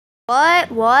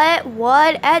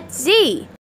What at Z?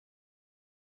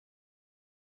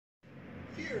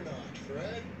 Fear not,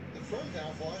 Fred. The front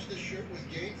half washed the shirt with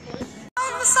Gain Flame.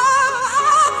 I'm so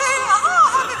happy,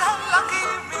 lucky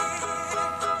me.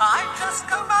 I just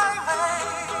go my way,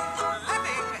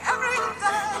 living every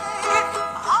day.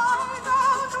 I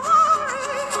don't worry.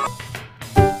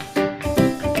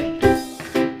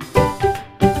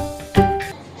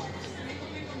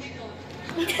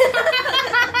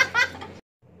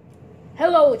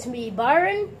 Hello, it's me,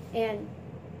 Byron, and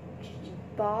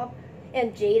Bob,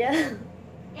 and Jada.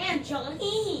 And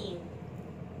Jolene.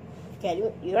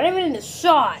 Okay, you're not even in the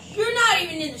shot. You're not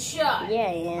even in the shot. Yeah,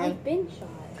 I am. I've been shot.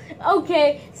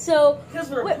 Okay, so Because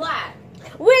we're black.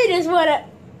 we just wanna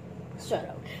shut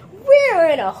up. We're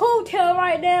in a hotel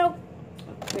right now.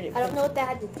 I don't know what that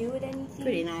had to do with anything.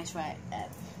 Pretty nice, right?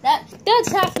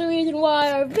 That's half the reason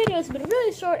why our videos have been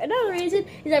really short. Another reason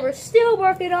is that we're still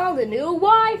working on the new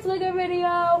Y-Flicker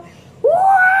video.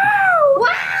 Wow!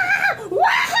 Wow!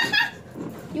 Wow!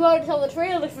 You already saw the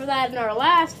trailer for that in our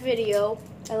last video.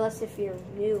 Unless if you're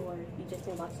new or you just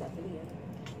didn't watch that video.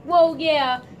 Well,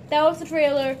 yeah, that was the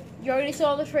trailer. You already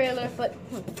saw the trailer, but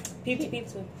here,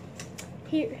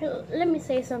 let me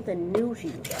say something new to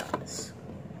you guys.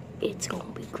 It's gonna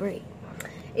be great.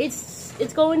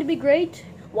 It's going to be great.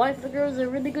 Y-Flicker is a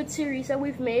really good series that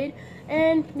we've made,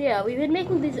 and yeah, we've been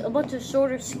making a bunch of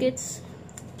shorter skits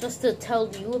just to tell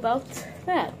you about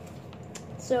that.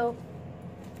 So,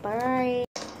 bye.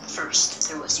 First,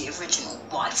 there was the original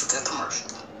Y-Flicker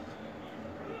commercial.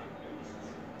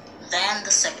 Then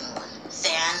the second one.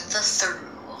 Then the third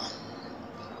one.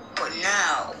 But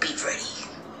now, be ready.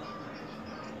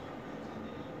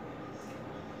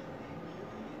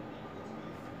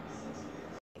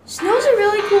 Snow's a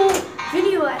really cool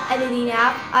video editing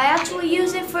app. I actually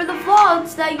use it for the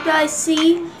vlogs that you guys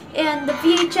see and the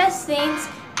VHS things,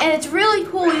 and it's really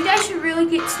cool. You guys should really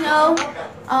get Snow.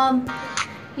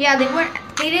 Yeah,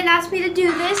 they didn't ask me to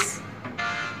do this,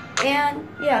 and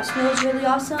yeah, Snow's really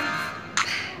awesome.